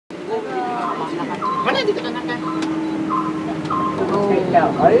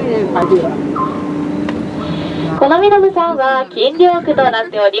この身延山は禁猟区となっ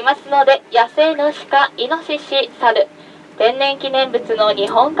ておりますので、野生の鹿、イノシシ、猿、天然記念物のニ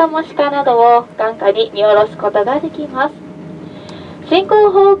ホンカモシカなどを眼下に見下ろすことができます。進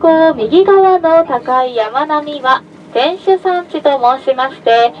行方向右側の高い山並みは天守山地と申しまし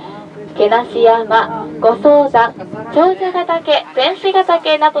て、毛無山、五層山、長者ヶ岳、全志ヶ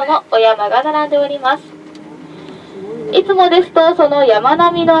岳などのお山が並んでおります。いつもですとその山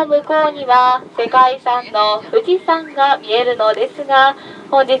並みの向こうには世界遺産の富士山が見えるのですが、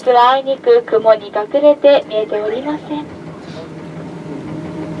本日はあいにく雲に隠れて見えておりません。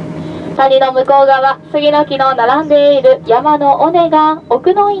谷の向こう側、杉の木の並んでいる山の尾根が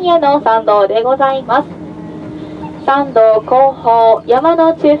奥の院への参道でございます。参道後方、山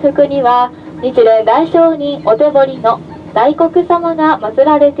の中腹には日蓮大聖人お手彫りの大黒様が祀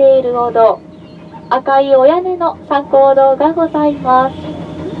られているお堂、赤いお屋根の参考堂がございます。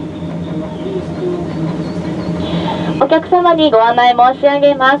お客様にご案内申し上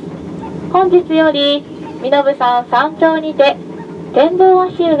げます。本日より身延山山頂にて展望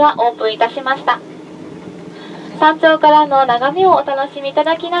足湯がオープンいたしました。山頂からの眺めをお楽しみいた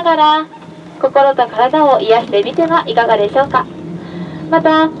だきながら、心と体を癒してみてはいかがでしょうか。ま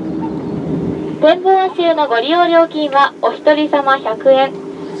た、展望足湯のご利用料金はお一人様100円、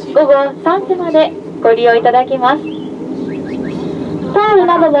午後3時までご利用いただきます。タオル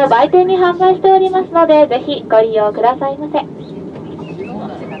なども売店に販売しておりますので、ぜひご利用くださいませ。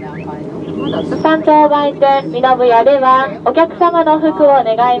山頂売店身延屋では、お客様の福を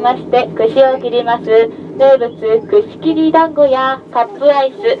願いまして串を切ります名物串切り団子やカップア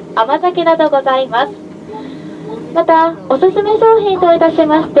イス、甘酒などございます。またおすすめ商品といたし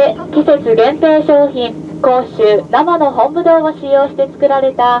まして、季節限定商品甲州生の本ぶどうを使用して作ら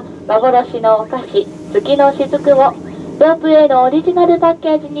れた幻のお菓子月の雫をロープウェイのオリジナルパッ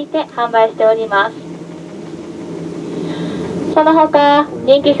ケージにて販売しております。その他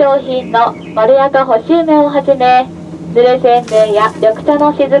人気商品のまろやか干し梅をはじめ、ぬれせんべいや緑茶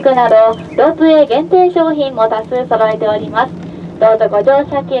の雫などロープウェイ限定商品も多数揃えております。どうぞご乗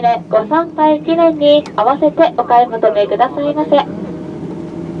車記念、ご参拝記念に合わせてお買い求めくださいませ。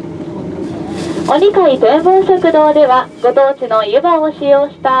お二階展望食堂では、ご当地の湯葉を使用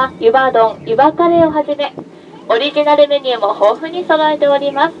した湯葉丼、湯葉カレーをはじめ、オリジナルメニューも豊富に揃えてお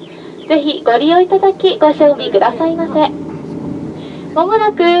ります。ぜひご利用いただきご賞味くださいませ。まも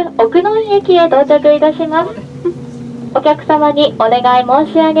なく奥の院駅へ到着いたします。お客様にお願い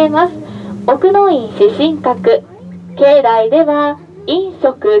申し上げます。奥の院四神閣、境内では飲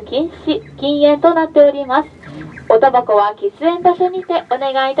食禁止禁煙となっております。おタバコは喫煙場所にてお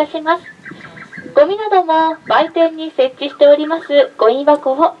願いいたします。ゴミなども売店に設置しておりますゴミ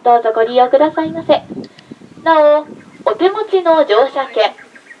箱をどうぞご利用くださいませ。なお、お手持ちの乗車券、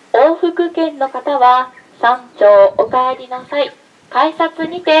往復券の方は山頂お帰りの際、改札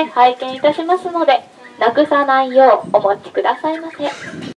にて拝見いたしますので、なくさないようお持ちくださいませ。